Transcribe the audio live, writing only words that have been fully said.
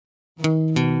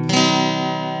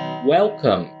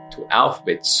Welcome to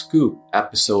Alphabet Scoop,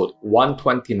 episode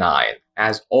 129.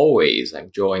 As always, I'm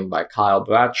joined by Kyle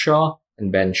Bradshaw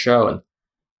and Ben Sherwin.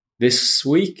 This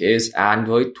week is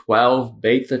Android 12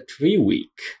 Beta 3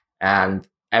 week, and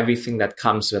everything that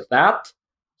comes with that.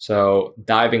 So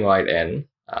diving right in,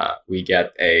 we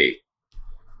get a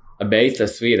Beta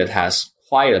 3 that has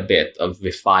quite a bit of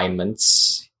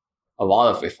refinements, a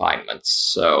lot of refinements.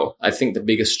 So I think the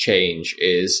biggest change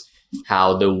is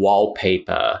how the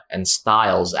wallpaper and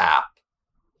styles app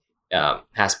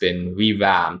has been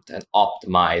revamped and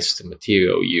optimized to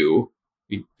Material U.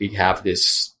 We have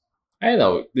this,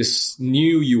 this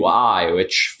new UI,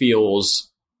 which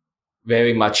feels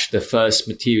very much the first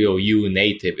Material U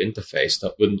native interface.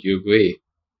 Wouldn't you agree?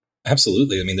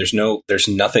 Absolutely. I mean, there's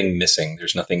nothing missing.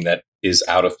 There's nothing that is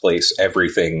out of place.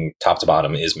 Everything top to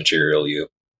bottom is Material U.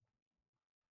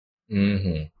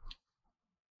 Mm-hmm.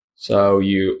 So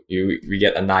we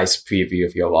get a nice preview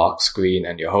of your lock screen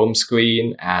and your home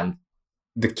screen. And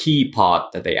the key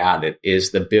part that they added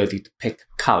is the ability to pick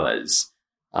colors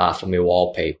from your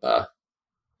wallpaper.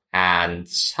 And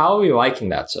how are you liking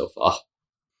that so far?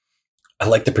 I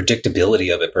like the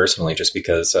predictability of it personally, just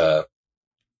because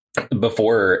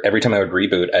before, every time I would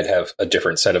reboot, I'd have a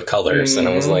different set of colors. And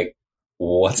I was like,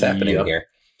 what's happening here?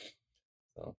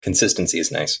 So, consistency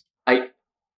is nice.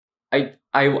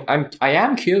 I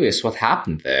am curious what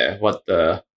happened there, what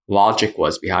the logic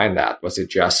was behind that. Was it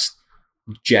just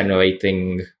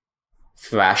generating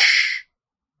fresh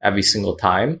every single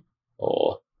time,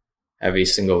 or every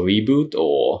single reboot,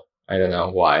 or I don't know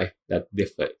why that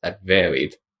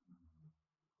varied.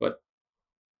 But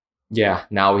yeah,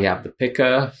 now we have the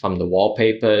picker from the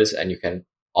wallpapers, and you can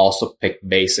also pick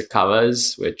basic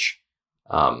colors, which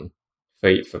for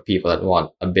people that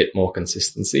want a bit more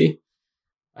consistency.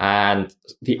 And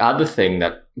the other thing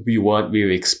that we weren't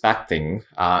really expecting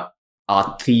are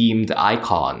themed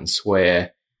icons,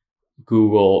 where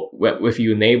if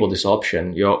you enable this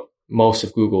option, most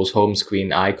of Google's home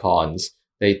screen icons,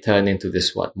 they turn into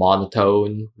this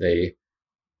monotone.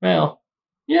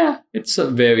 It's a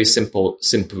very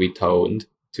simply toned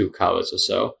 2 colors or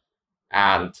so.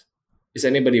 And is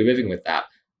anybody living with that?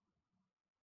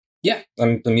 Yeah,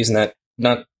 I'm using that.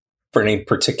 Not for any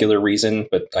particular reason,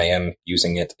 but I am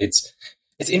using it. It's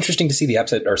interesting to see the apps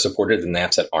that are supported and the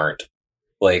apps that aren't.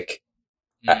 Like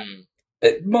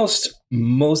most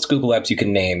Google apps you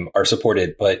can name are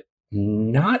supported, but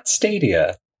not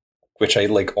Stadia, which I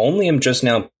only am just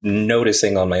now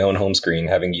noticing on my own home screen,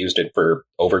 having used it for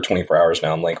over 24 hours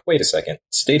now. I'm like, wait a second,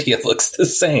 Stadia looks the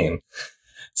same.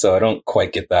 So I don't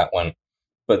quite get that one.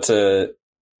 But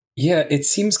it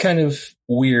seems kind of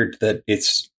weird that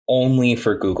it's only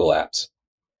for Google apps.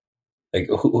 Like,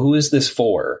 who is this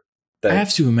for? I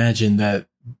have to imagine that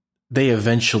they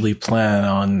eventually plan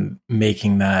on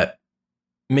making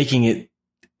it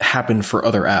happen for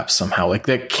other apps somehow. Like,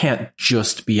 that can't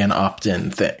just be an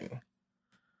opt-in thing.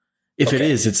 If it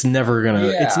is, it's never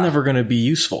gonna be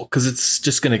useful, because it's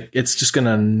just gonna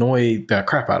annoy the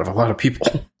crap out of a lot of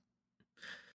people.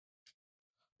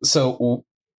 So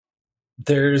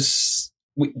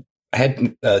I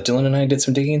had Dylan and I did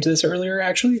some digging into this earlier.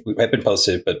 Actually, it had been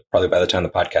posted, but probably by the time the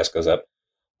podcast goes up,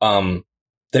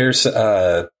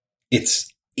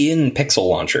 it's in Pixel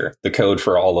Launcher. The code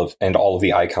for all of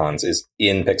the icons is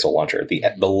in Pixel Launcher.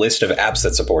 The list of apps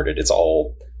that support it, it's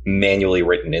all manually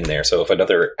written in there. So if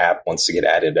another app wants to get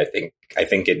added, I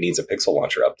think it needs a Pixel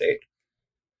Launcher update.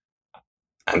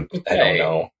 I don't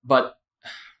know, but.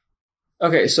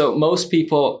 Okay, so most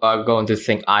people are going to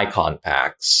think icon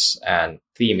packs and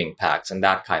theming packs and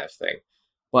that kind of thing.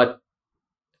 But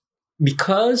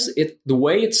because the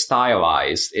way it's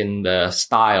stylized in the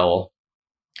settings,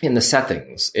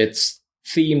 it's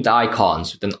themed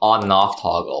icons with an on and off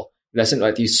toggle. It doesn't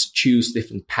let you choose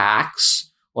different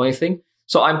packs or anything.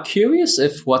 So I'm curious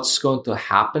if what's going to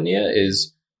happen here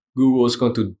is Google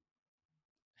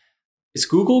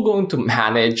going to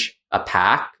manage a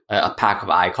pack of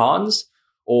icons?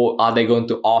 Or are they going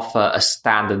to offer a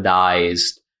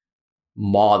standardized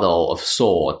model of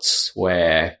sorts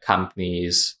where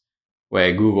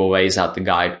Google lays out the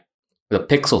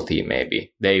Pixel theme,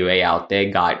 maybe they lay out their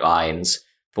guidelines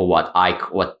for what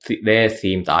their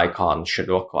themed icon should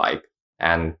look like,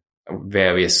 and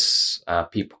various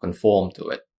people conform to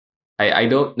it. I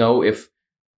don't know if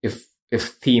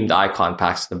themed icon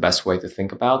packs are the best way to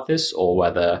think about this, or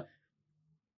whether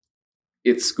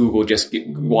it's Google just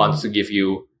wants to give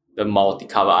you the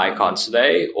multicolor icons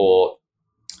today, or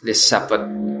this separate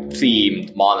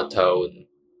themed monotone,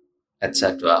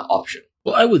 etc. option.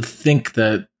 Well, I would think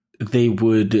that they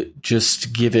would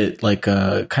just give it like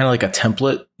a kind of like a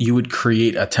template. You would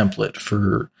create a template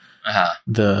for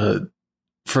the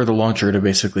launcher to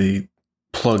basically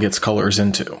plug its colors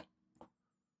into.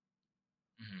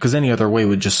 Because any other way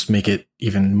would just make it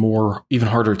even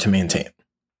harder to maintain.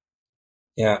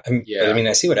 Yeah, I mean,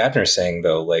 I see what Abner's saying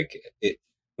though. Like,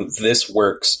 this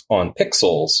works on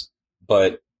Pixels,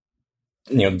 but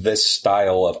this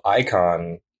style of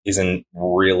icon isn't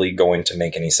really going to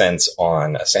make any sense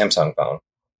on a Samsung phone.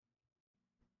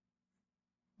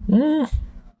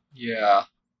 Yeah.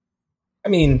 I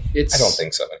mean, I don't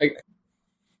think so.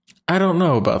 I don't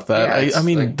know about that. Yeah, I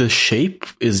mean, the shape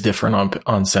is different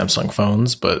on Samsung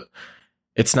phones, but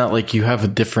it's not like you have a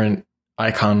different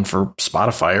icon for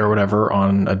Spotify or whatever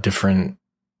on a different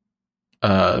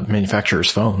manufacturer's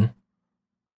phone.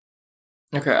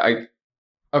 Okay,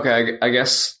 I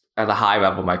guess at a high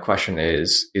level, my question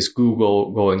is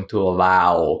Google going to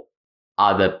allow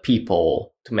other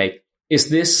people to make... Is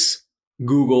this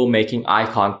Google making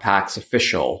icon packs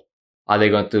official? Are they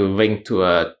going to link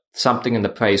to something in the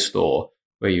Play Store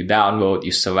where you download,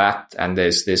 you select, and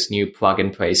there's this new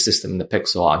plug-and-play system in the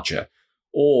Pixel Launcher?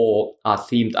 Or are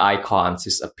themed icons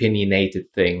this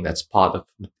opinionated thing that's part of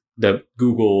the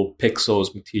Google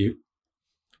Pixels Material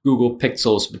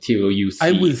U theme?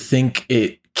 I would think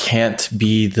it can't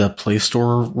be the Play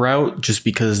Store route, just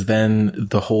because then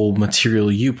the whole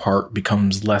Material U part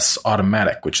becomes less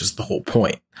automatic, which is the whole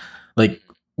point. Like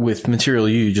with Material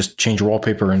U, you just change your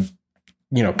wallpaper and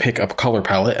pick up a color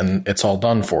palette and it's all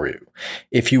done for you.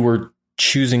 If you were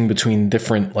choosing between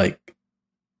different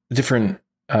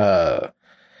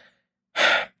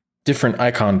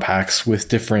icon packs with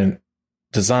different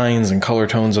designs and color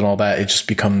tones and all that, it just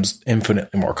becomes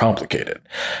infinitely more complicated.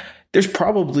 There's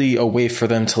probably a way for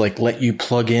them to let you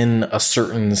plug in a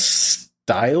certain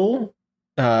style,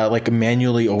 like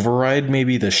manually override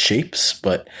maybe the shapes,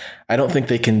 but I don't think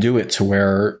they can do it to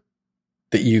where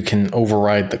that you can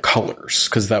override the colors,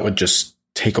 because that would just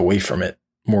take away from it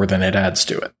more than it adds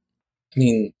to it. I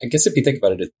mean, I guess if you think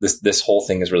about it, this whole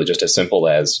thing is really just as simple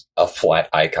as a flat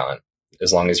icon.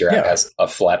 As long as your app has a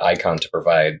flat icon to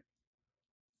provide,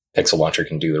 Pixel Launcher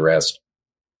can do the rest.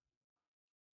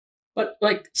 But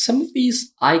some of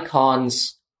these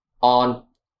icons do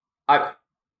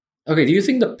you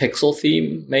think the Pixel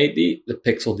theme made the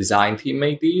Pixel design team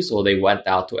made these, or they went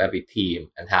out to every team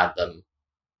and had them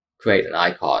create an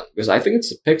icon? Because I think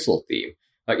it's a Pixel theme.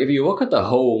 If you look at the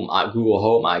Google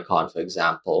Home icon, for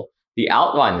example, the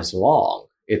outline is long.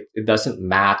 It doesn't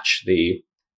match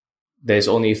there's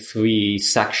only 3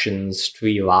 sections,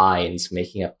 3 lines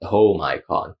making up the Home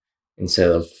icon instead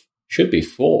of, should be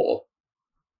 4.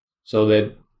 So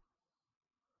that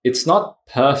it's not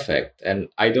perfect, and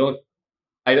I don't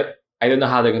know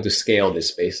how they're going to scale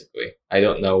this. Basically, I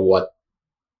don't know what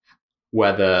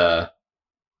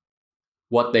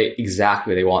they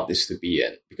exactly want this to be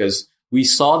in, because we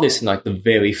saw this in the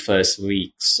very first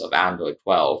leaks of Android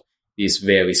 12, these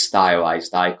very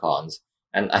stylized icons,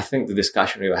 and I think the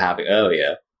discussion we were having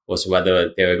earlier was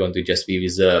whether they were going to just be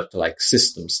reserved to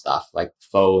system stuff like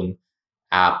phone,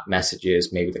 app,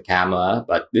 messages, maybe the camera,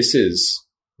 but this is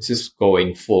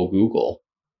going full Google.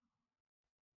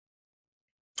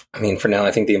 I mean, for now,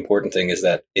 I think the important thing is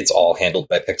that it's all handled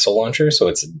by Pixel Launcher, so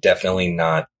it's definitely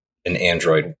not an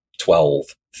Android 12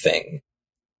 thing.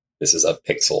 This is a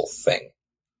Pixel thing.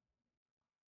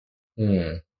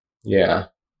 Yeah.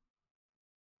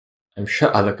 I'm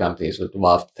sure other companies would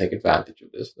love to take advantage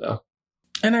of this, though.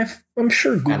 And I'm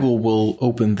sure Google will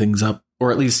open things up,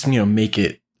 or at least, make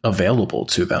it available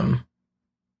to them.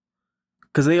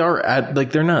 Because they are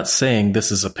they're not saying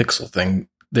this is a Pixel thing.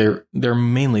 They're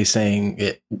mainly saying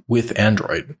it with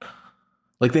Android.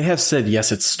 They have said,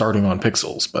 yes, it's starting on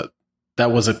Pixels, but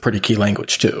that was a pretty key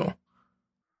language too.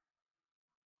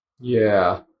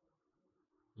 Yeah.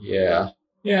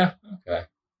 Okay.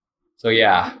 So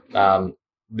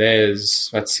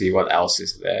let's see what else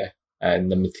is there,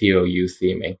 and the Material U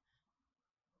theming.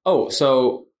 Oh,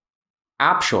 so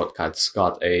App Shortcuts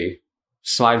got a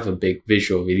slight of a big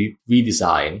visual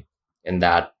redesign in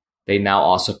that they now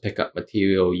also pick up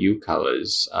Material U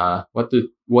colors. What do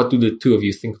the two of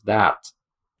you think of that?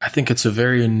 I think it's a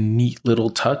very neat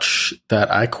little touch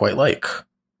that I quite like.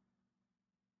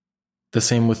 The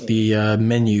same with the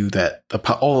menu, that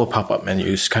all the pop-up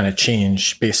menus kind of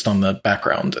change based on the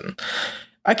background. And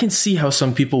I can see how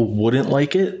some people wouldn't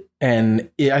like it. And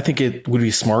I think it would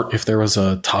be smart if there was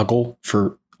a toggle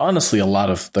for, honestly, a lot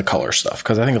of the color stuff.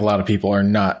 Because I think a lot of people are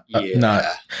not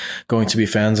going to be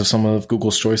fans of some of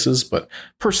Google's choices. But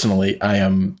personally, I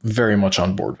am very much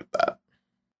on board with that.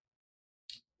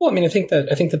 Well, I mean, I think that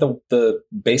the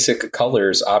basic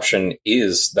colors option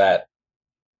is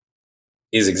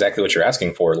exactly what you're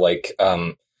asking for. Like,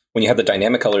 when you have the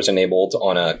dynamic colors enabled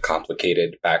on a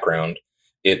complicated background,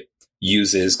 it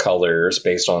uses colors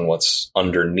based on what's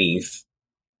underneath.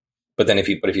 But then if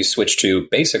you switch to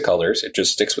basic colors, it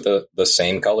just sticks with the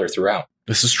same color throughout.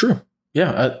 This is true.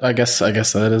 Yeah, I guess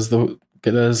that is the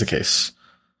case.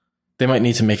 They might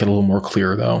need to make it a little more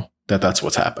clear, though, that that's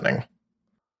what's happening.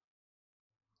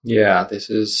 Yeah,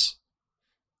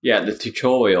 the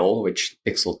tutorial, which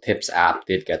Pixel Tips app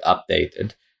did get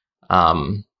updated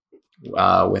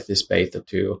with this beta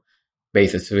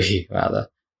 3 rather.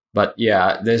 But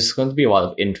yeah, there's going to be a lot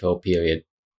of intro period.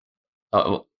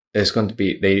 They're going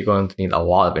to need a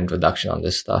lot of introduction on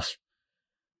this stuff.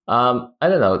 I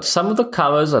don't know. Some of the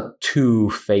colors are too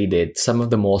faded. Some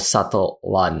of the more subtle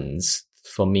ones,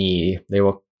 for me,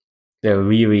 they're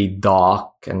really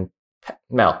dark and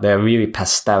they're really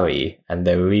pastel-y and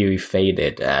they're really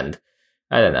faded. And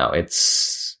I don't know.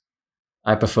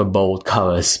 I prefer bold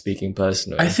colors, speaking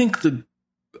personally. I think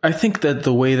that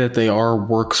the way that they are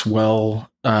works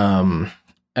well,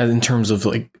 in terms of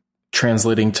like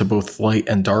translating to both light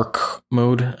and dark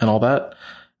mode and all that.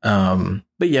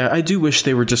 But yeah, I do wish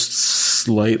they were just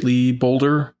slightly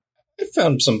bolder. I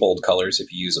found some bold colors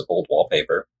if you use a bold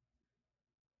wallpaper.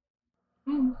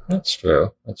 That's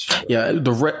true. Yeah,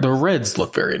 the reds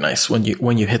look very nice when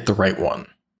you hit the right one.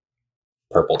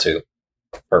 Purple too.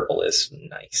 Purple is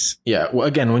nice. Yeah, well,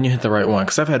 again, when you hit the right one,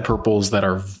 because I've had purples that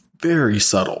are very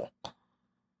subtle.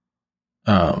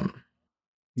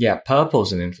 Yeah,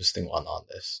 purple's an interesting one on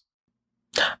this.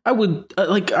 I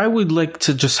would like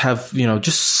to just have,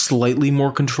 just slightly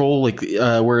more control, like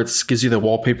where it gives you the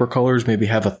wallpaper colors. Maybe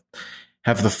have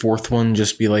the fourth one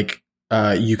just be like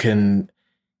you can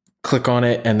click on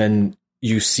it and then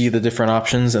you see the different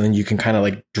options and then you can kind of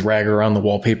like drag around the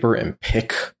wallpaper and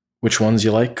pick which ones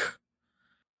you like.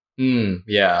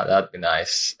 Yeah, that'd be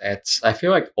nice. I feel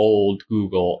like old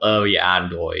Google, early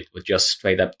Android would just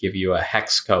straight up give you a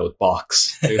hex code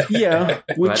box. Yeah,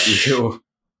 which you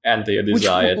enter your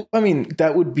desired. I mean,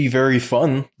 that would be very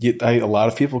fun. A lot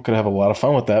of people could have a lot of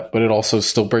fun with that, but it also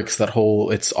still breaks that whole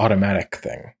it's automatic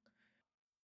thing.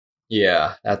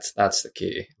 Yeah, that's the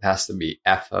key. It has to be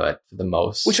effort for the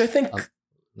most. Which I think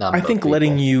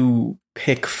letting you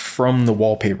pick from the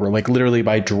wallpaper, like literally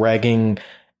by dragging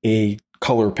a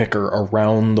color picker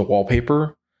around the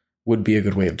wallpaper, would be a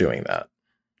good way of doing that.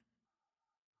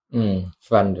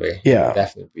 Friendly. Yeah.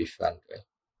 Definitely friendly.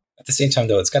 At the same time,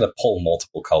 though, it's got to pull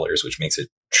multiple colors, which makes it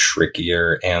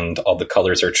trickier, and all the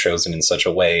colors are chosen in such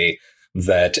a way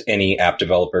that any app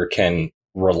developer can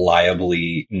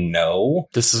reliably know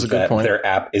this is a good point. Their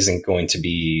app isn't going to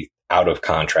be out of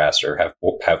contrast or have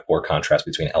poor contrast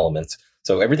between elements.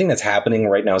 So everything that's happening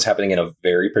right now is happening in a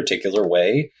very particular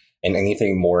way, and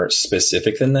anything more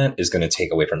specific than that is going to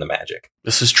take away from the magic.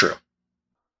 This is true.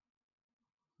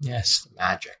 Yes, the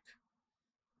magic.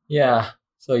 Yeah.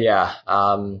 So yeah,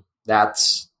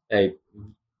 that's a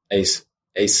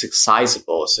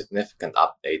sizable, significant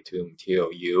update to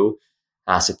Material U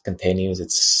as it continues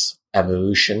its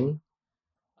evolution.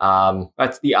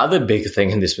 But the other big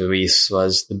thing in this release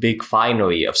was the big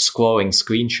finally of scrolling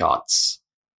screenshots.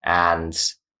 And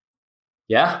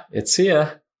yeah, it's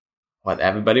here. What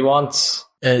everybody wants.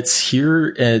 It's here.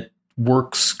 It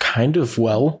works kind of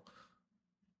well.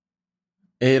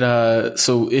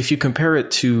 So if you compare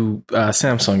it to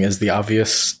Samsung as the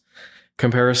obvious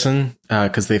comparison,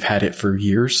 because they've had it for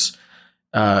years,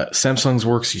 Samsung's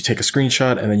works, you take a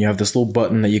screenshot and then you have this little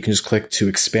button that you can just click to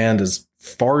expand as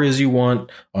far as you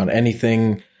want on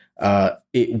anything.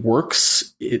 It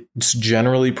works. It's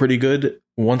generally pretty good.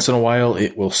 Once in a while,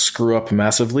 it will screw up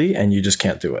massively and you just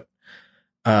can't do it.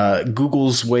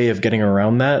 Google's way of getting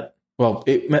around that, well,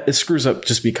 it screws up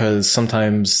just because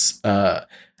sometimes a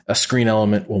screen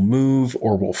element will move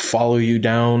or will follow you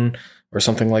down or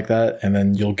something like that, and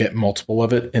then you'll get multiple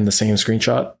of it in the same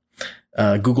screenshot.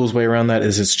 Google's way around that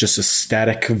is it's just a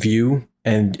static view,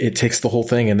 and it takes the whole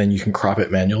thing, and then you can crop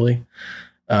it manually,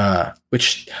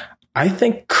 which I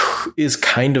think is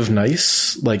kind of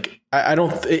nice. Like, I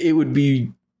don't. It would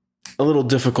be a little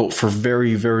difficult for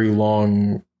very, very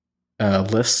long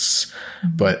lists,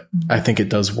 but I think it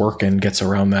does work and gets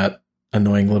around that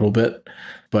annoying little bit.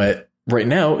 But right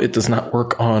now, it does not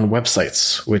work on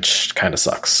websites, which kind of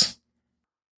sucks.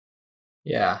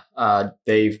 Yeah,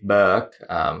 Dave Burke,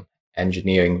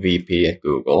 engineering VP at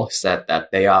Google, said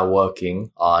that they are working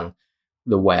on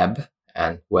the web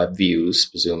and web views,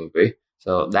 presumably.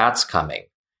 So that's coming.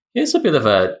 Here's a bit of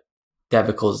a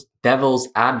devil's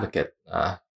advocate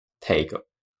take.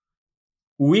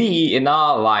 we in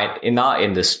our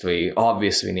industry,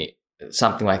 obviously need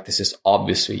something like this is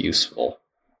obviously useful.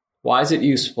 Why is it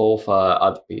useful for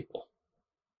other people?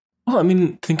 Well, I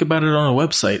mean, think about it on a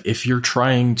website. If you're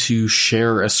trying to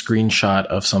share a screenshot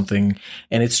of something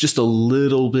and it's just a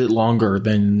little bit longer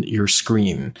than your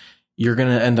screen, you're going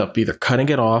to end up either cutting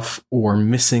it off or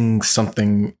missing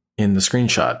something in the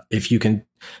screenshot. If you can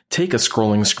take a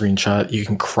scrolling screenshot, you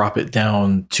can crop it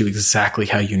down to exactly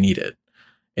how you need it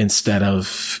instead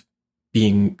of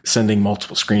sending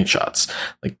multiple screenshots.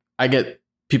 Like, I get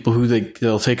people who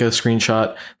they'll take a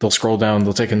screenshot, they'll scroll down,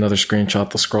 they'll take another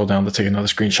screenshot, they'll scroll down, they'll take another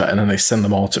screenshot, and then they send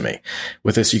them all to me.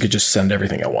 With this, you could just send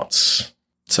everything at once.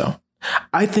 So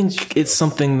I think it's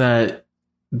something that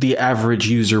the average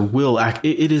user will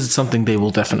it is something they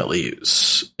will definitely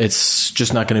use. It's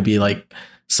just not going to be like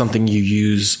something you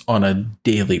use on a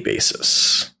daily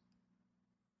basis.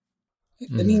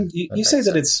 I mean, you say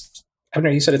that it's, I don't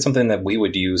know, you said it's something that we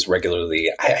would use regularly.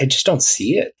 I just don't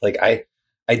see it. Like, I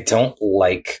don't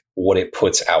like what it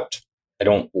puts out. I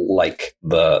don't like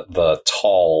the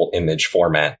tall image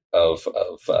format of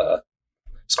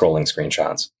scrolling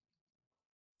screenshots.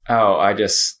 Oh,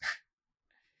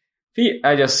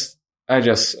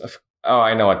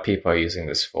 I know what people are using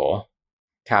this for.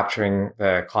 Capturing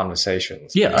the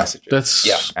conversations. Yeah,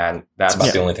 messages. And that's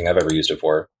about the only thing I've ever used it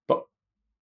for. But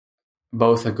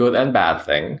both a good and bad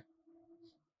thing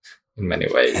in many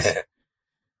ways.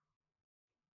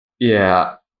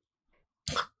 Yeah.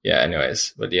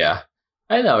 Anyways, but yeah,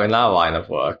 I know in our line of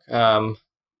work,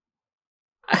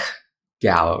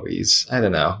 galleries. I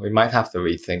don't know. We might have to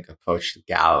rethink approach to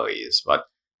galleries, but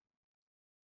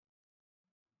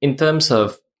in terms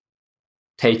of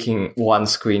taking one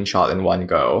screenshot in one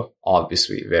go,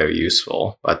 obviously very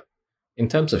useful. But in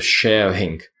terms of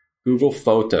sharing, Google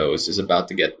Photos is about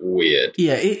to get weird.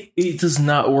 Yeah, it does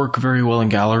not work very well in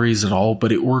galleries at all,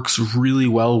 but it works really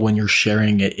well when you're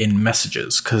sharing it in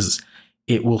messages, because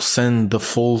it will send the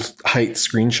full height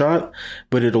screenshot,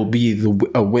 but it'll be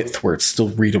a width where it's still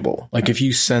readable. Like if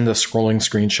you send a scrolling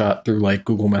screenshot through like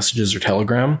Google Messages or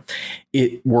Telegram,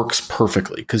 it works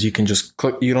perfectly because you can just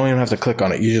click. You don't even have to click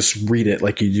on it. You just read it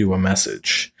like you do a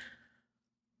message.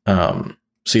 So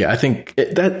yeah, I think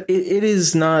it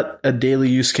is not a daily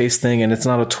use case thing, and it's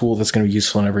not a tool that's going to be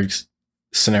useful in every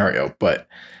scenario, but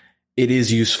it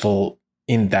is useful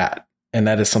in that, and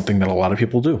that is something that a lot of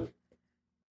people do.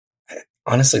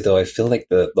 Honestly, though, I feel like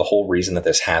the whole reason that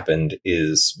this happened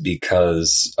is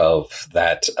because of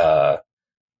that.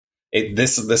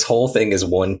 This whole thing is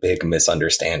one big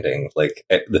misunderstanding. Like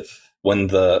when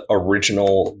the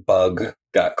original bug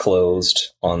got closed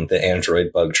on the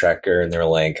Android bug tracker, and they're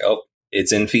like, "Oh,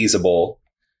 it's infeasible,"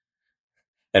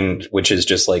 and which is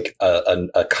just like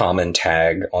a common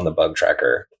tag on the bug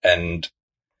tracker, and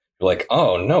like,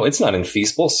 oh no, it's not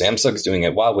infeasible. Samsung's doing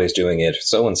it, Huawei's doing it,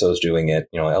 so and so's doing it.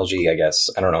 LG, I guess.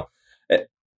 I don't know.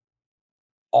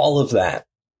 All of that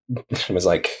was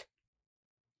like,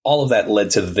 all of that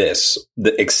led to this,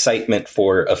 the excitement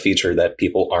for a feature that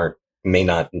people may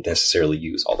not necessarily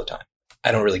use all the time.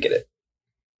 I don't really get it.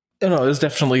 No, it's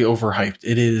definitely overhyped.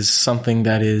 It is something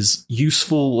that is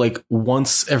useful like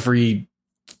once every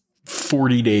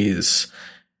 40 days.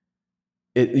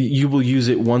 You will use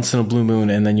it once in a blue moon,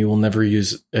 and then you will never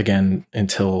use it again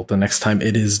until the next time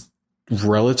it is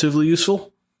relatively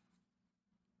useful.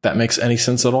 That makes any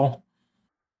sense at all?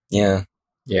 Yeah.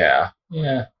 I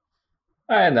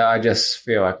know. I just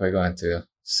feel like we're going to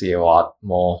see a lot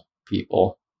more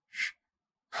people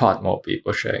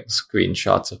sharing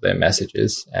screenshots of their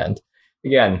messages. And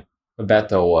again, for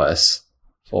better or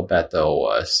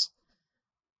worse.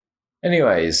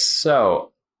 Anyways,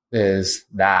 so there's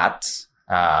that.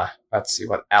 Let's see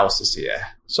what else is here.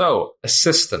 So,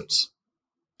 assistants.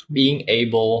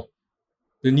 The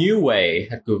new way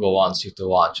that Google wants you to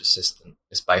launch Assistant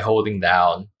is by holding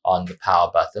down on the power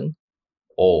button,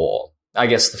 or I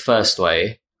guess the first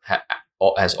way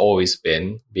has always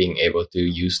been being able to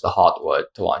use the hot word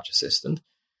to launch Assistant.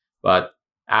 But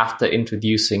after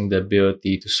introducing the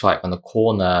ability to swipe on the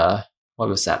corner, what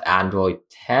was that, Android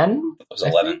 10? It was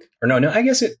 11. Or no, I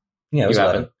guess it... Yeah, it was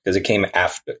 11 because it came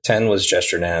after 10 was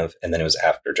gesture nav, and then it was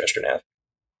after gesture nav.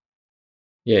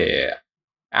 Yeah.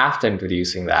 After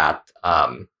introducing that,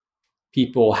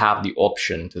 people have the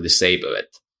option to disable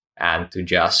it and to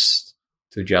just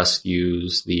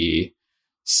use the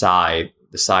side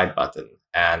button.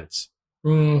 And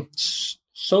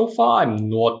so far, I'm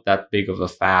not that big of a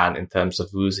fan in terms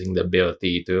of losing the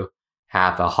ability to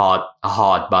have a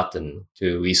hard button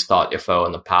to restart your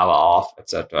phone, the power off,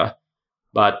 etc.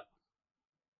 But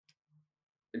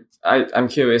I'm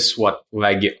curious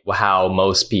how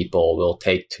most people will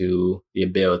take to the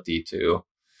ability to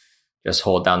just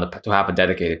hold down to have a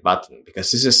dedicated button,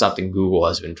 because this is something Google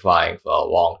has been trying for a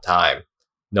long time.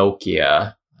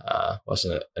 Nokia was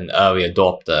an early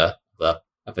adopter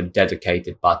of a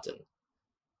dedicated button,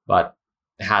 but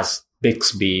it has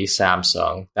Bixby,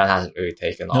 Samsung, that hasn't really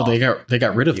taken off. No, they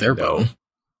got rid of their button.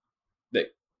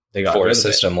 They got for rid a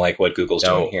system like what Google's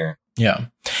doing here. Yeah.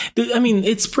 I mean,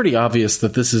 it's pretty obvious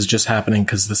that this is just happening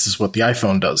because this is what the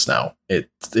iPhone does now.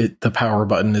 The power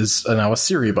button is now a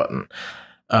Siri button.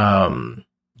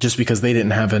 Just because they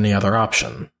didn't have any other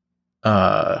option.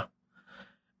 I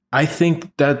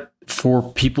think that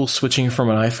for people switching from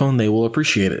an iPhone, they will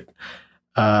appreciate it.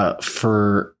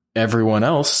 For everyone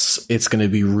else, it's going to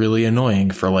be really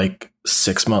annoying for like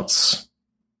 6 months.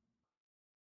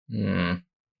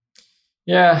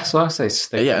 Yeah, so I say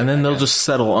stay. Yeah, and then they'll just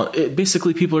settle on it.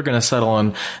 Basically, people are going to settle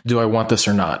on, do I want this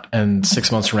or not? And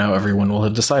 6 months from now, everyone will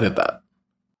have decided that.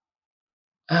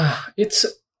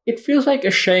 It feels like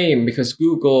a shame because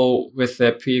Google, with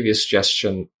their previous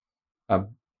gesture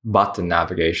button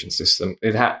navigation system,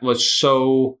 was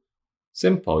so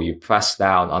simple. You press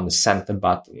down on the center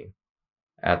button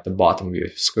at the bottom of your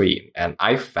screen, and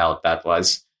I felt that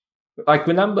was like,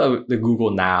 remember the Google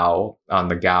Now on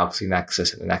the Galaxy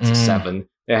Nexus and the Nexus 7?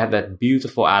 They had that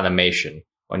beautiful animation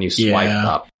when you swiped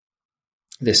up,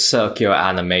 this circular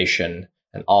animation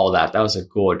and all that. That was a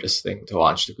gorgeous thing to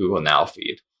launch the Google Now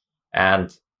feed,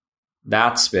 and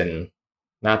that's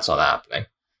not happening.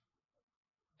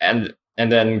 And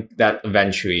then that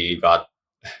eventually got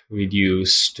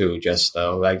reduced to just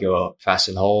a regular press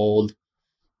and hold,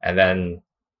 and then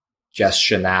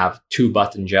two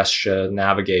button gesture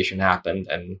navigation happened,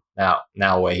 and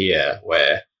now we're here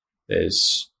where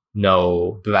there's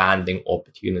no branding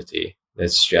opportunity.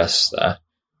 It's just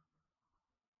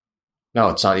no,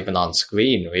 it's not even on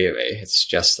screen really. It's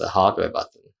just a hardware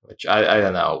button, which I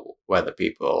don't know whether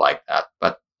people like that,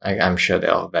 but I'm sure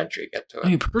they'll eventually get to it. I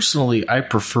mean, personally, I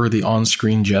prefer the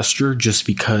on-screen gesture just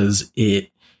because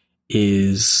it's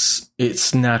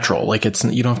natural. Like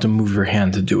you don't have to move your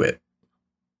hand to do it.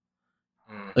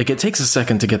 Like, it takes a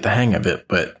second to get the hang of it,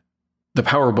 but the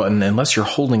power button, unless you're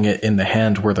holding it in the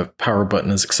hand where the power button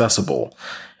is accessible,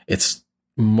 it's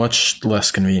much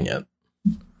less convenient.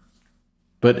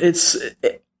 But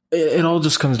it all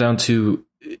just comes down to,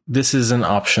 this is an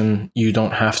option. You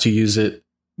don't have to use it.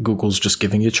 Google's just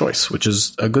giving you a choice, which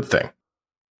is a good thing.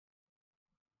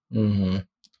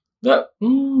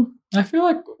 I feel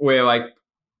like we're like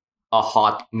a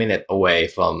hot minute away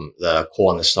from the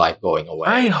corner site going away.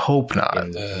 I hope not.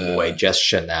 In the way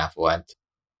gesture nav went.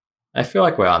 I feel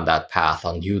like we're on that path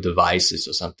on new devices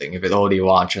or something. If it already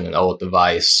launched on an old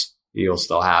device, you'll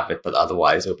still have it, but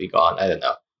otherwise it'll be gone. I don't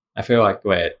know. I feel like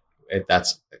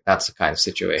that's the kind of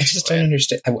situation. I just don't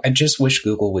understand. I just wish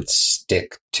Google would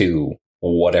stick to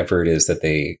whatever it is that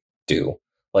they do.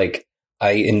 Like,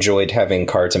 I enjoyed having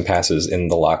cards and passes in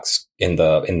the locks in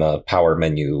the power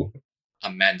menu.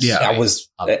 Immense. Yeah, that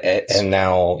was, and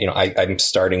now, I'm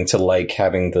starting to like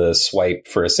having the swipe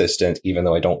for Assistant, even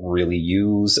though I don't really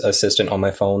use Assistant on my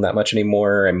phone that much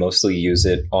anymore. I mostly use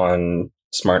it on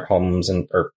smart homes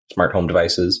or smart home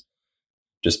devices,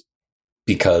 just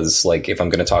because, like, if I'm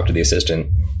going to talk to the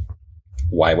Assistant,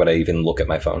 why would I even look at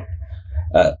my phone?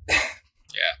 Yeah,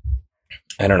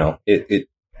 I don't know.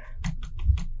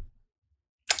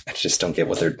 I just don't get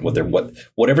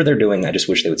whatever they're doing. I just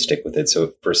wish they would stick with it.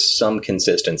 So for some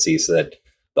consistency, so that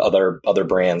the other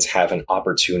brands have an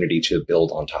opportunity to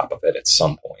build on top of it at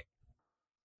some point.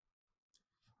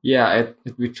 Yeah,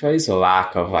 it betrays a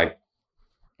lack of, like,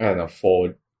 I don't know,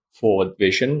 forward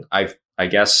vision. I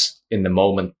guess in the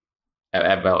moment,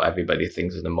 everybody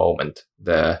thinks in the moment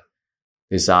the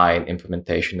design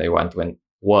implementation they went when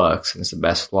works and it's the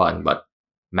best one, but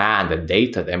man, the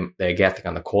data they're getting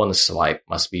on the corner swipe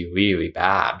must be really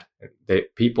bad.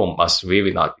 People must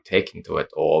really not be taking to it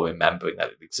or remembering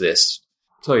that it exists.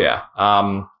 So yeah,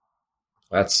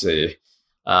 let's see.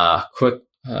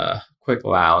 Quick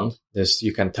round.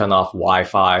 You can turn off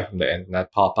Wi-Fi from the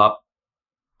internet pop-up.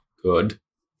 Good.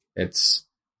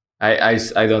 I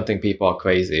don't think people are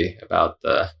crazy about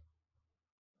the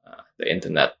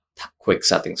internet quick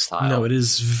settings style. No, it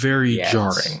is very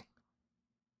jarring.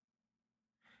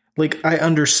 Like, I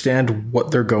understand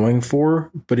what they're going for,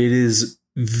 but it is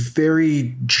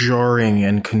very jarring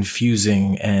and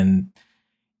confusing, and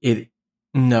I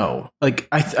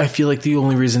feel like the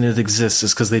only reason it exists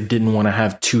is because they didn't want to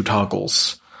have two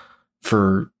toggles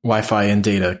for Wi-Fi and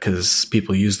data, because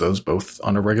people use those both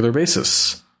on a regular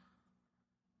basis.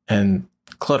 And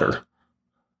clutter.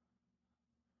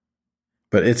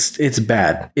 but it's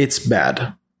bad. It's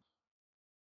bad.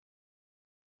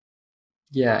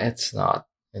 Yeah, it's not.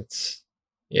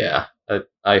 Yeah,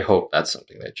 I hope that's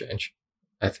something they change.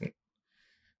 I think.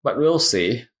 But we'll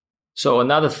see. So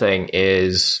another thing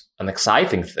is an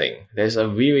exciting thing. There's a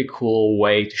really cool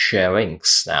way to share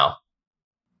links now.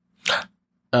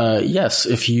 Yes,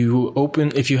 if you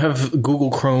have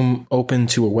Google Chrome open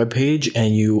to a web page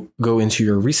and you go into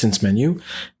your recents menu,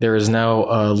 there is now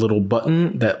a little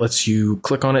button that lets you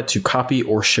click on it to copy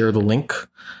or share the link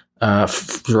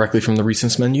directly from the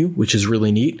recents menu, which is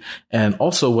really neat. And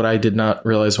also what I did not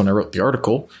realize when I wrote the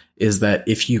article is that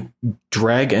if you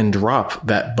drag and drop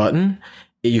that button,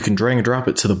 you can drag and drop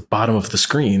it to the bottom of the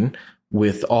screen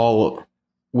with all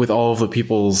of the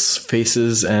people's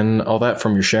faces and all that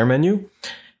from your share menu.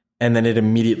 And then it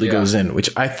immediately goes in,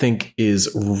 which I think is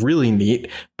really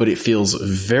neat, but it feels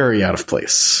very out of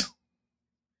place.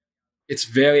 It's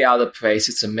very out of place.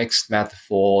 It's a mixed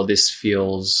metaphor. This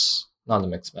feels not a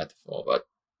mixed metaphor, but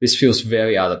this feels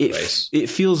very out of place. It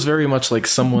feels very much like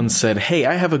someone said, "Hey,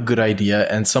 I have a good idea,"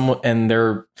 and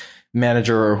their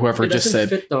manager or whoever just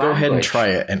said, "Go ahead and try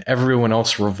it," and everyone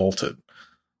else revolted.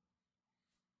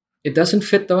 It doesn't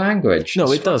fit the language.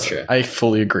 No, it doesn't. I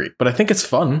fully agree, but I think it's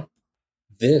fun.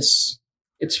 It's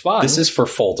fun. This is for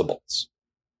foldables.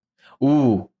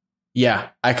 Ooh, yeah,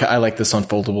 I like this on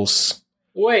foldables.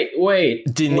 Wait. I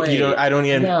don't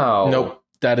even. No. Nope.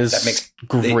 That makes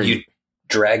great. You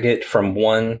drag it from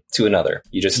one to another.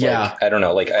 You just I don't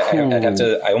know. Like I'd have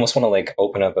to. I almost want to like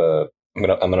open up a. I'm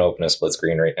gonna open a split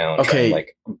screen right now and try and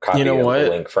like copy the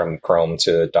link from Chrome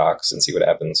to Docs and see what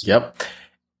happens. Yep.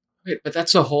 Wait, but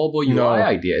that's a horrible UI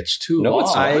idea. It's too long.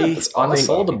 It's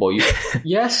unfoldable.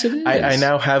 Yes, it is. I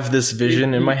now have this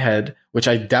vision in my head, which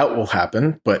I doubt will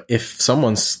happen. But if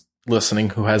someone's listening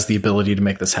who has the ability to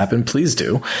make this happen, please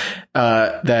do.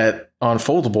 That on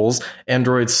foldables,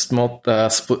 Android's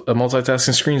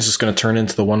multitasking screen is just going to turn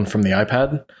into the one from the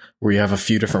iPad, where you have a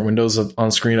few different windows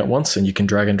on screen at once, and you can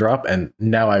drag and drop. And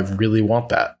now I really want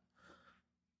that.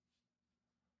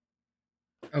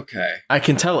 Okay. I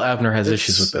can tell Abner has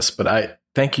issues with this, but I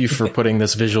thank you for putting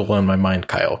this visual in my mind,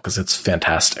 Kyle, because it's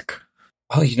fantastic.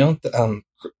 Oh,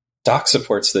 Doc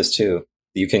supports this too.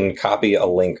 You can copy a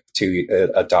link to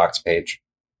a Docs page.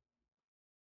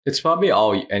 It's probably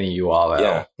any URL.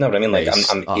 Yeah. No, but I mean, like,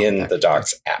 I'm in the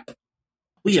Docs app.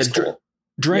 Well, yeah, cool.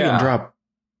 Drag and drop.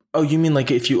 Oh, you mean like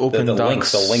if you open the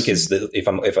Docs? Link, the link is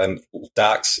if I'm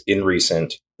Docs in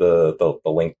recent, the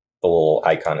link, the little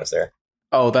icon is there.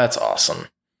 Oh, that's awesome.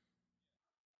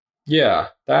 Yeah,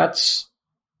 I'm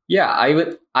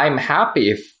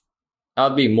happy if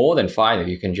I'd be more than fine if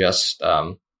you can just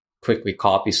quickly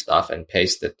copy stuff and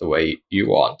paste it the way you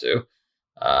want to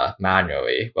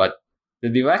manually. But the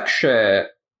direction,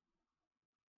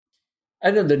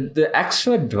 I don't know, the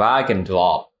extra drag and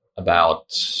drop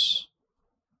about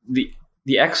the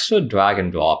extra drag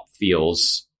and drop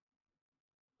feels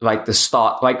like the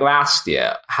start, like last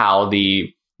year, how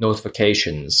the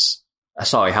notifications.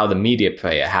 How the media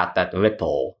player had that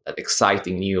ripple, that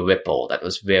exciting new ripple that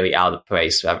was very out of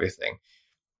place for everything.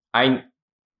 I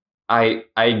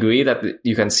agree that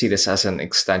you can see this as an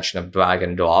extension of drag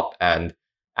and drop and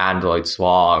Android's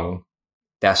long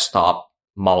desktop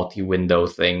multi-window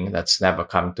thing that's never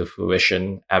come to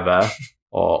fruition ever,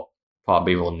 or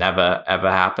probably will never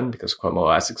ever happen because Chrome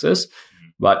OS exists.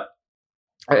 But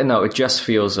I don't know, it just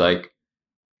feels like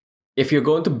if you're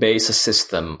going to base a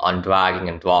system on dragging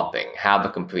and dropping, have a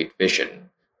complete vision,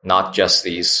 not just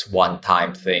these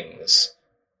one-time things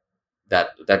that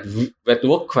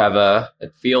look clever,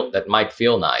 that might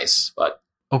feel nice, but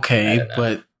okay,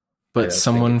 but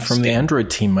someone from the Android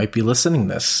team might be listening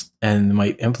to this and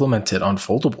might implement it on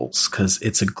foldables because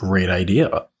it's a great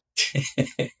idea.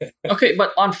 Okay,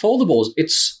 but on foldables,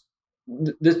 it's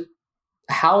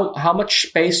how much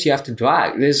space you have to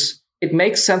drag. It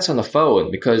makes sense on the phone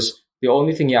because the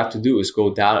only thing you have to do is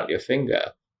go down at your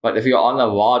finger. But if you're on a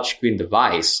large screen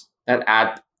device,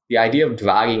 that the idea of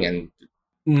dragging and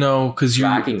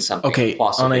dragging something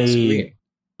across a big screen.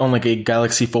 On like a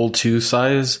Galaxy Fold 2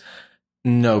 size,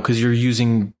 no, because you're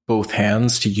using both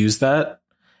hands to use that.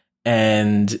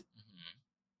 And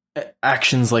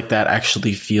actions like that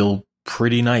actually feel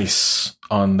pretty nice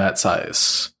on that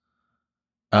size.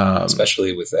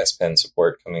 Especially with S Pen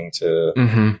support coming to...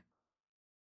 Mm-hmm.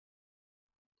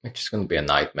 It's just going to be a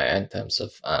nightmare in terms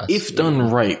of... if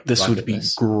done right, this would be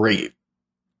great.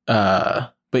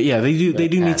 But yeah, they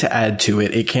do need to add to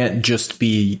it. It can't just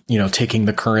be, taking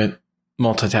the current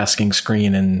multitasking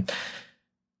screen and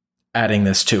adding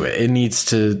this to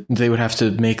it. They would have to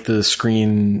make the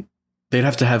screen... They'd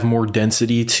have to have more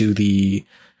density to the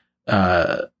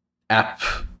app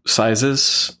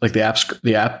sizes, like the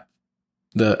apps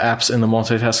in the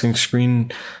multitasking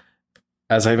screen.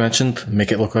 As I mentioned,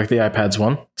 make it look like the iPad's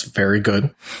one. It's very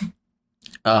good.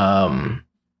 And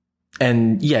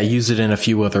yeah, use it in a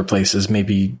few other places.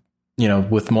 Maybe,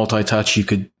 with multi-touch, you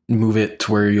could move it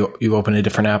to where you open a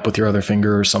different app with your other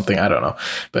finger or something. I don't know.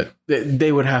 But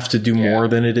they would have to do more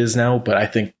than it is now. But I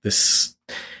think this...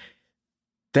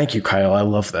 Thank you, Kyle. I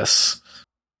love this.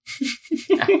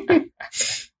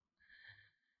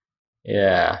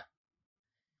 Yeah.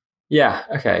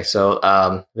 Okay.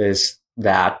 So there's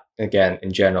that. Again,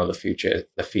 in general, the feature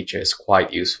is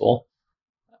quite useful.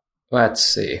 Let's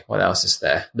see, what else is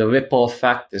there? The ripple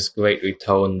effect is greatly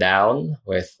toned down,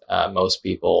 with most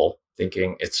people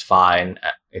thinking it's fine.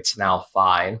 It's now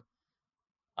fine.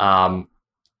 And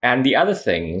the other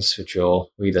things, which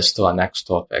will lead us to our next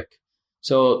topic.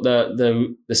 So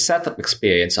the setup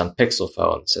experience on Pixel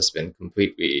phones has been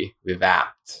completely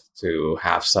revamped to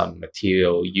have some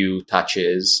Material You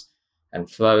touches and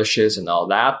flourishes and all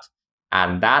that.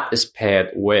 And that is paired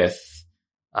with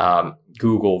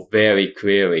Google very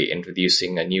clearly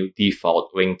introducing a new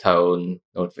default ringtone,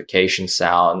 notification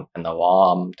sound, and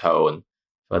alarm tone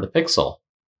for the Pixel.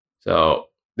 So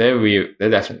they're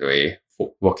definitely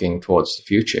looking towards the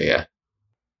future here.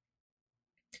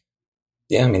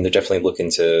 Yeah, I mean, they're definitely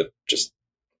looking to just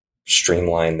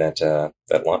streamline that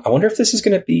launch. I wonder if this is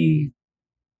going to be...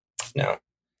 No.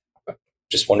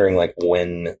 Just wondering, like,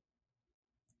 when...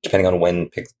 Depending on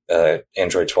when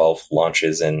Android 12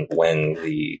 launches and when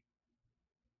the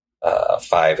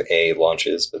 5A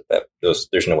launches, but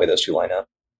there's no way those two line up.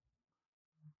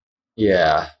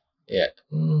 Yeah.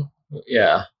 The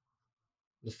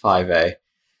 5A.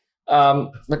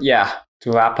 But yeah,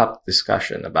 to wrap up the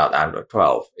discussion about Android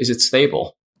 12, is it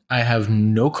stable? I have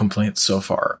no complaints so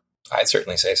far. I'd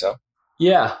certainly say so.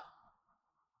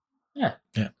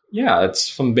 Yeah, it's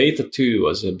from beta 2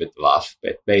 was a bit rough,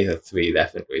 but beta 3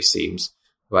 definitely seems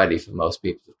ready for most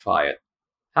people to try it.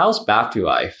 How's battery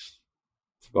life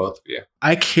for both of you?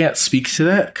 I can't speak to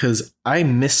that because I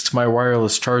missed my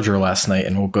wireless charger last night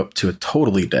and woke up to a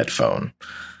totally dead phone.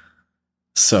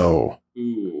 So,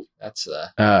 ooh, that's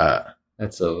a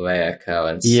rare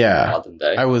occurrence. Yeah, in modern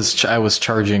day. I was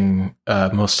charging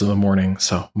most of the morning,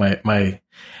 so my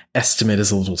estimate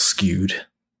is a little skewed.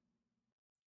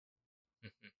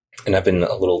 And I've been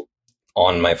a little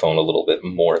on my phone a little bit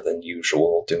more than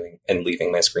usual, doing and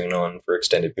leaving my screen on for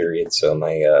extended periods. So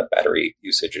my battery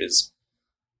usage is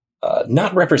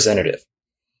not representative.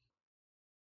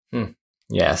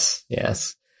 Yes.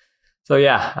 So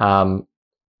yeah,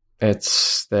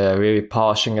 they're really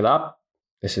polishing it up.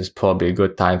 This is probably a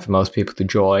good time for most people to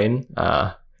join.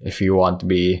 If you want to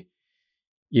be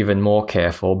even more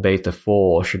careful, beta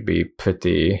 4 should be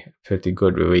pretty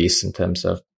good release in terms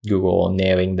of Google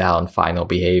nailing down final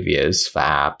behaviors for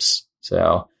apps.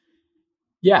 So,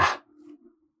 yeah.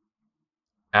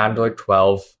 Android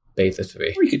 12 Beta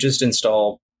 3. Or you could just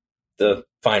install the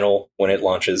final when it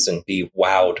launches and be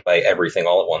wowed by everything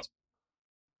all at once.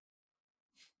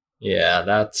 Yeah,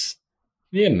 can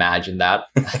you imagine that?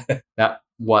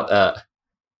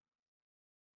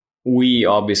 We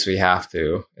obviously have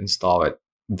to install it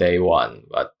day one,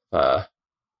 but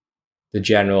the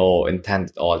general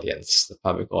intended audience, the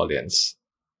public audience,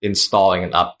 installing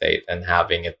an update and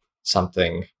having it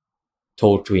something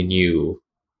totally new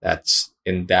that's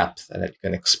in depth and that you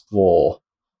can explore,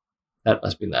 that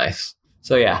must be nice.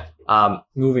 So yeah,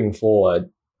 moving forward,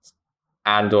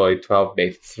 Android 12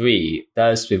 Beta 3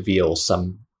 does reveal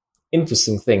some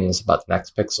interesting things about the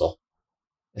next Pixel,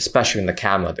 especially in the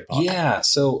camera department. Yeah,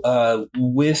 so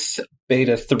with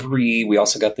Beta 3, we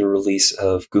also got the release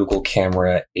of Google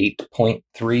Camera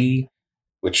 8.3,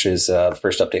 which is the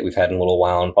first update we've had in a little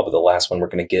while, and probably the last one we're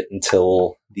going to get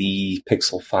until the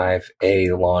Pixel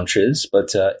 5a launches.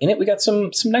 But in it, we got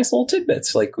some nice little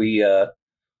tidbits. Like we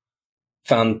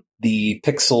found the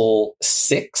Pixel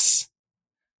 6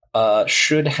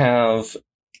 should have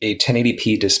a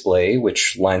 1080p display,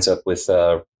 which lines up with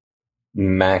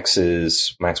Max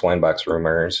Weinbach's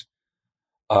rumors.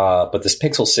 But this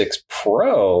Pixel 6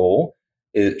 Pro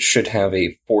should have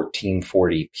a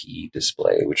 1440p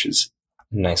display, which is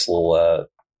a nice little... I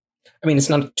mean, it's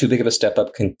not too big of a step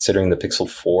up considering the Pixel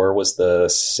 4 was the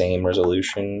same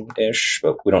resolution-ish,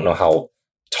 but we don't know how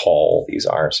tall these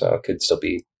are, so it could still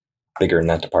be bigger in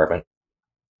that department.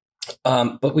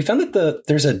 But we found that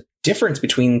there's a difference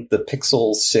between the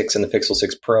Pixel 6 and the Pixel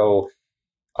 6 Pro,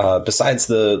 besides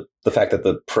the fact that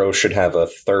the Pro should have a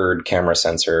third camera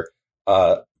sensor,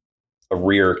 a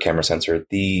rear camera sensor.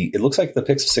 It looks like the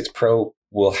Pixel 6 Pro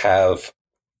will have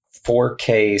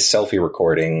 4K selfie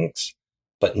recordings,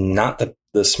 but not the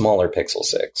the smaller Pixel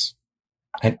 6.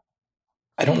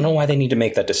 I don't know why they need to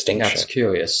make that distinction. That's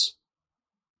curious.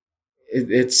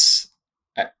 It's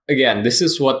again, this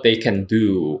is what they can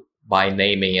do by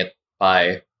naming it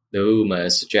by the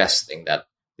rumors suggesting that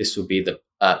this would be the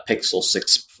Pixel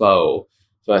 6 Pro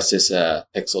versus a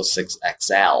Pixel 6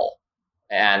 XL.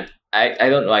 And I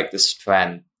don't like this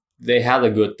trend. They had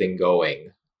a good thing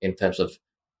going in terms of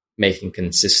making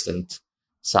consistent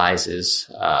sizes,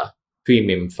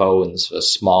 premium phones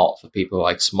for people who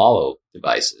like smaller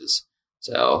devices.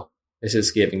 So this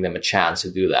is giving them a chance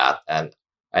to do that, and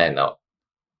I don't know,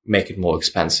 make it more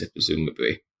expensive,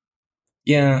 presumably.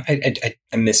 Yeah, I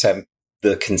miss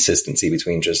the consistency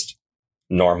between just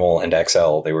normal and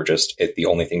XL. They were just the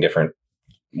only thing different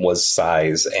was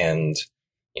size and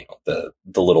the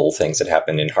little things that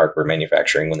happen in hardware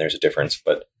manufacturing when there's a difference.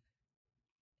 But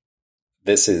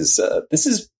this is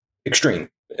extreme.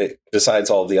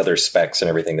 Besides all the other specs and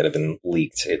everything that have been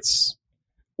leaked, it's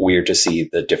weird to see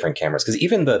the different cameras, because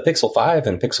even the Pixel 5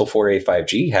 and Pixel 4a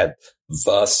 5G had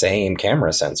the same camera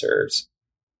sensors.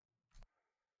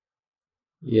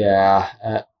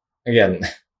 Yeah, again,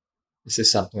 this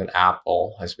is something that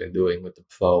Apple has been doing with the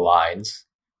Pro lines.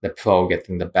 The Pro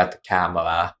getting the better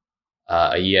camera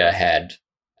a year ahead,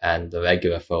 and the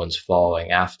regular phones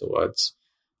following afterwards.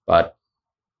 But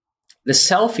the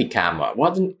selfie camera,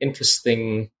 what an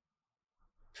interesting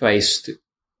place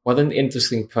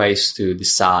to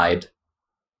decide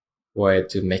where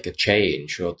to make a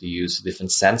change or to use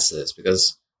different sensors,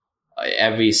 because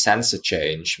every sensor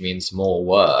change means more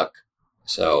work.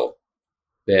 So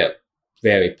they're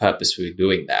very purposefully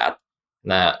doing that.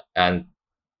 And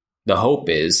the hope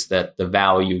is that the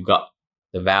value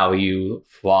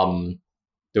from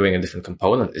doing a different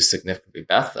component is significantly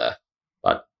better.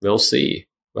 But we'll see.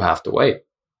 We'll have to wait.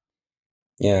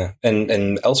 Yeah,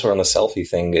 and elsewhere on the selfie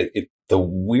thing, the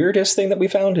weirdest thing that we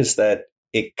found is that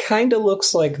it kind of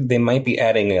looks like they might be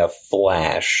adding a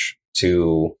flash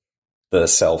to the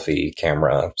selfie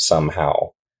camera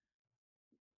somehow.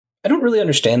 I don't really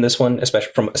understand this one,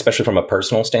 especially from a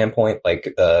personal standpoint.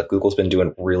 Like Google's been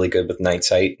doing really good with Night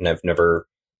Sight, and I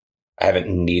haven't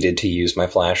needed to use my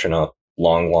flash in a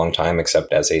long, long time,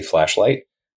 except as a flashlight.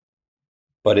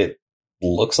 But it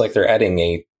looks like they're adding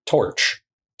a torch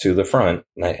to the front,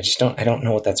 and I don't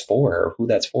know what that's for or who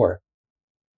that's for.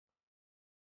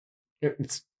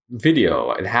 It's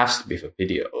video. It has to be for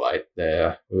video, right?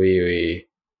 They're really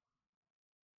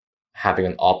having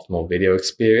an optimal video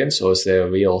experience, or is there a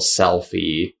real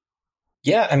selfie?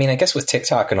 Yeah, I mean, I guess with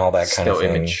TikTok and all that kind of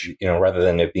thing, image. Rather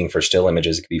than it being for still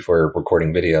images, it could be for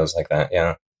recording videos like that.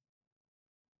 Yeah,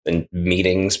 and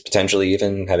meetings potentially,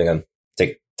 even having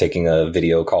taking a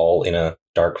video call in a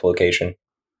dark location.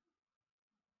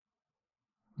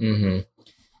 Mm-hmm.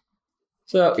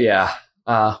 So yeah,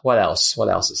 what else? What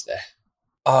else is there?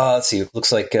 Let's see. It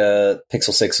looks like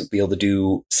Pixel 6 will be able to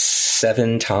do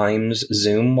 7 times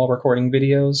zoom while recording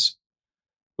videos,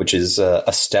 which is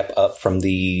a step up from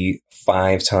the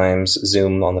 5 times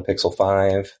zoom on the Pixel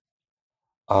 5.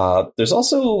 There's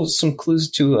also some clues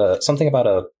to something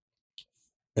about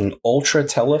an ultra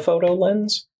telephoto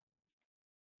lens.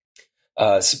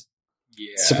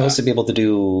 Supposed to be able to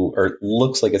do, or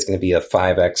looks like it's going to be a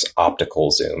 5x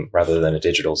optical zoom rather than a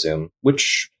digital zoom,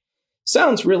 which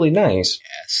sounds really nice.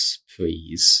 Yes,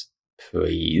 please.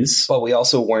 But we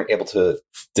also weren't able to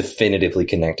definitively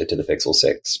connect it to the Pixel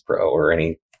 6 Pro or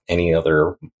any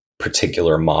other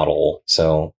particular model.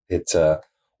 So it's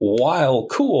while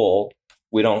cool,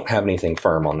 we don't have anything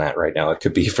firm on that right now. It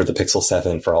could be for the Pixel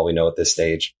 7 for all we know at this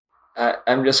stage.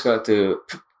 I'm just going to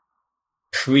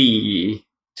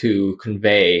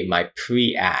convey my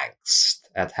pre-angst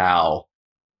at how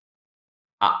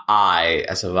I,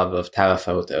 as a lover of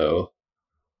telephoto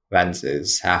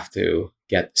lenses, have to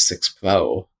get the 6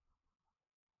 Pro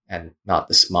and not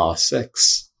the small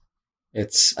 6.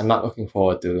 I'm not looking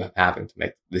forward to having to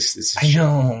make this decision. I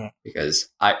know. Because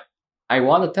I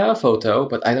want a telephoto,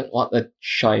 but I don't want a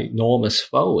ginormous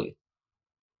phone.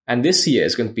 And this year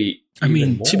is going to be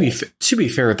even more. To be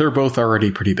fair, they're both already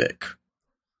pretty big.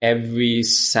 Every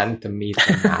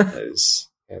centimeter matters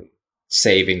in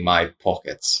saving my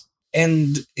pockets.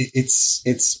 And I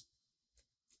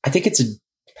think it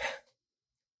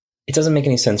doesn't make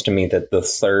any sense to me that the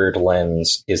third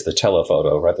lens is the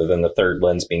telephoto rather than the third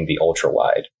lens being the ultra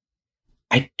wide.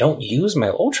 I don't use my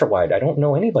ultra wide. I don't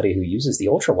know anybody who uses the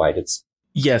ultra wide.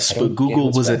 Yes, but Google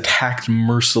was attacked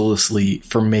mercilessly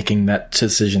for making that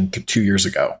decision 2 years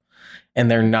ago,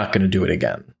 and they're not going to do it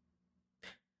again.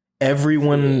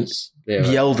 Everyone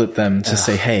yelled at them to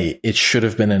say, hey, it should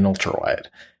have been an ultra wide.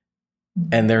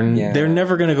 and they're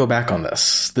never going to go back on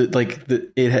this.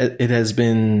 It has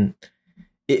been,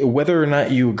 whether or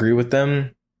not you agree with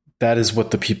them, that is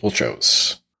what the people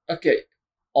chose. Okay,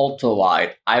 ultra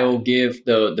wide. I will give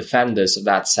the defenders of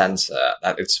that sensor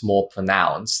that it's more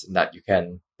pronounced, and that you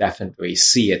can definitely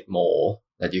see it more.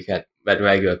 That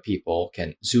regular people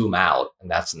can zoom out,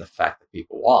 and that's an effect that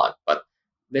people want. But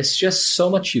there's just so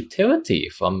much utility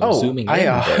from zooming in.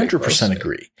 I 100%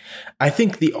 agree. I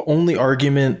think the only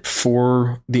argument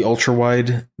for the ultra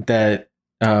wide that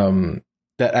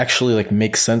actually like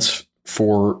makes sense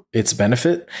for its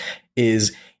benefit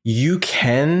is you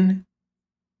can't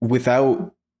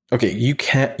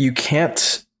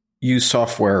use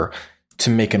software to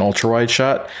make an ultra wide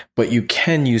shot, but you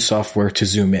can use software to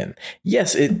zoom in.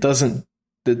 Yes,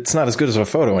 it's not as good as a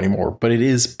photo anymore, but it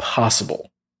is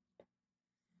possible.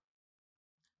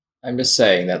 I'm just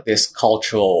saying that this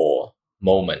cultural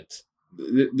moment,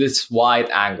 this wide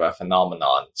angle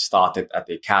phenomenon started at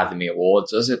the Academy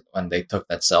Awards, was it? When they took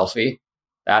that selfie?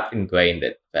 That ingrained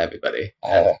it for everybody.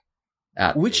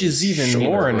 Which is even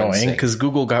more annoying because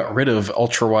Google got rid of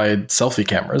ultra-wide selfie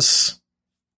cameras.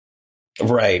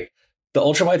 Right. The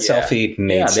ultra-wide selfie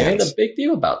made sense. They made a big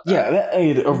deal about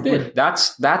that.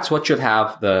 That's what should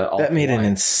have the ultra-wide. That made an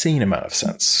insane amount of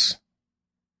sense.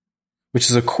 Which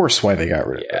is, of course, why they got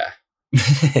rid of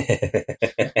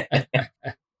it.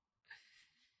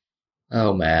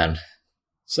 Oh, man.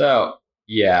 So,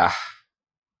 yeah.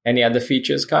 Any other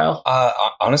features, Kyle?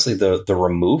 Honestly, the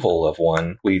removal of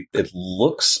one, it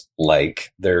looks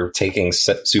like they're taking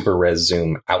super res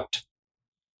zoom out.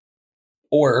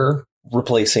 Or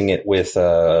replacing it with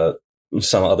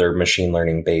some other machine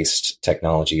learning based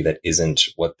technology that isn't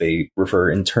what they refer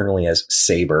internally as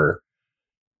Sabre.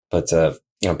 But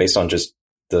based on just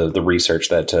the research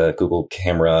that Google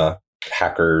camera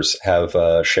hackers have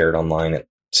shared online,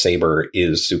 Sabre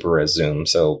is super res zoom.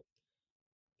 So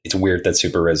it's weird that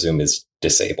super res zoom is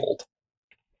disabled.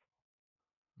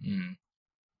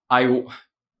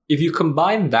 If you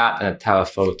combine that and a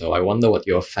telephoto, I wonder what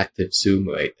your effective zoom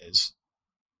rate is.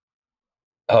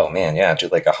 Oh man, yeah, do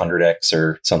like 100x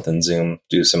or something zoom.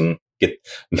 Do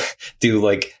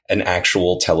like an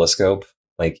actual telescope.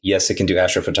 Like, yes, it can do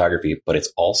astrophotography, but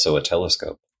it's also a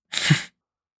telescope.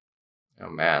 Oh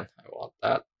man, I want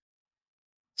that.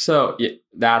 So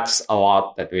that's a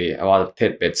lot of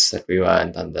tidbits that we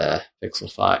learned on the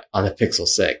Pixel 5, on the Pixel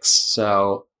 6.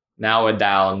 So now we're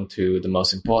down to the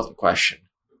most important question: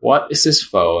 what is this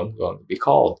phone going to be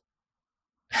called?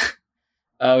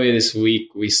 Earlier this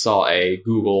week, we saw an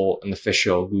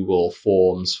official Google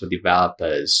Forms for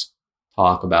developers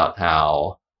talk about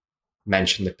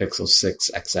mention the Pixel 6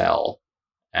 XL.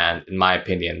 And in my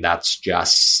opinion, that's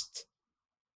just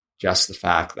the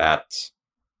fact that,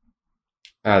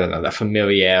 I don't know, the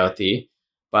familiarity.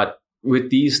 But with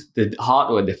the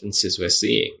hardware differences we're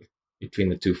seeing between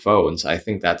the two phones, I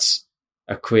think that's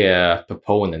a clear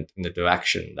proponent in the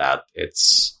direction that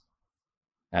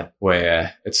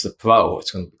where it's the Pro,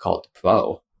 it's going to be called the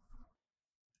Pro.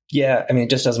 Yeah, I mean, it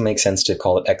just doesn't make sense to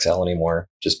call it XL anymore,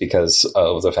 just because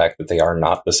of the fact that they are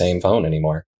not the same phone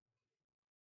anymore.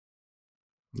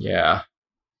 Yeah.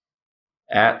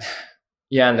 And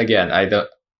again,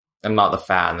 I'm not a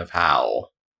fan of how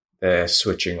they're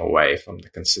switching away from the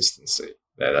consistency.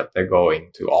 That they're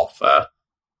going to offer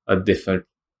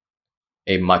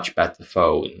a much better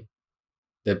phone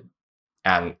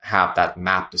and have that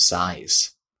map to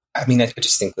size. I mean, I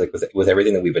just think like with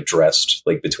everything that we've addressed,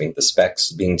 like between the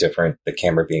specs being different, the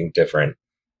camera being different,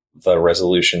 the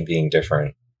resolution being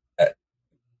different,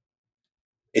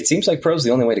 it seems like Pro's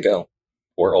the only way to go,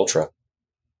 or Ultra.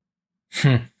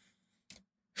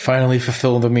 Finally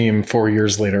fulfill the meme 4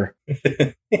 years later.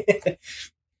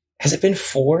 Has it been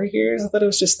 4 years? I thought it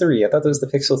was just 3. I thought it was the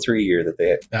Pixel 3 year that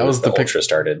the Ultra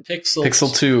started.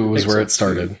 Pixel 2 was where it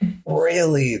started.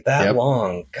 Really? That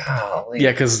long? Golly.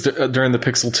 Yeah, because during the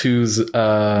Pixel 2's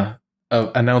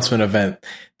announcement event,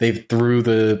 they threw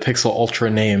the Pixel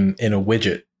Ultra name in a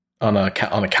widget on a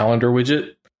calendar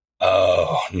widget.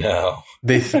 Oh no!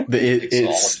 It said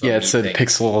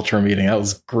Pixel Ultra meeting. That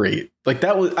was great. Like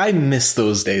I miss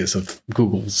those days of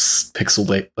Google's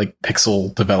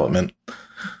Pixel development,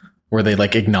 where they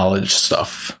like acknowledge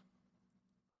stuff.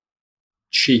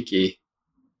 Cheeky,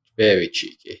 very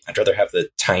cheeky. I'd rather have the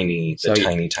tiny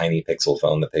Pixel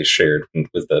phone that they shared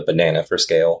with the banana for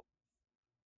scale.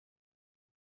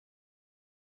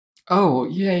 Oh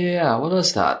yeah. What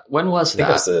was that? When was that?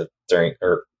 I think it was during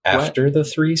or after the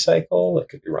 3 cycle. I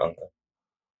could be wrong though.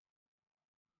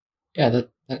 Yeah, that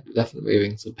definitely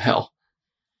rings a bell.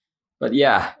 But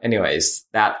yeah, anyways,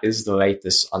 that is the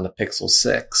latest on the Pixel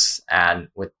 6. And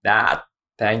with that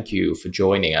thank you for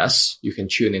joining us. You can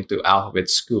tune into Alphabet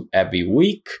Scoop every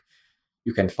week.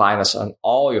 You can find us on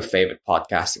all your favorite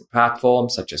podcasting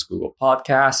platforms such as Google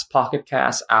Podcasts, Pocket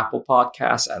Casts, Apple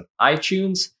Podcasts, and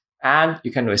iTunes. And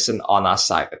you can listen on our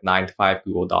site at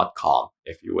 9to5google.com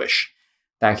if you wish.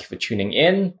 Thank you for tuning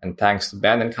in, and thanks to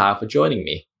Ben and Kyle for joining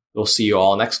me. We'll see you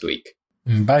all next week.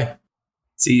 Bye.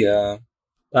 See ya.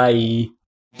 Bye.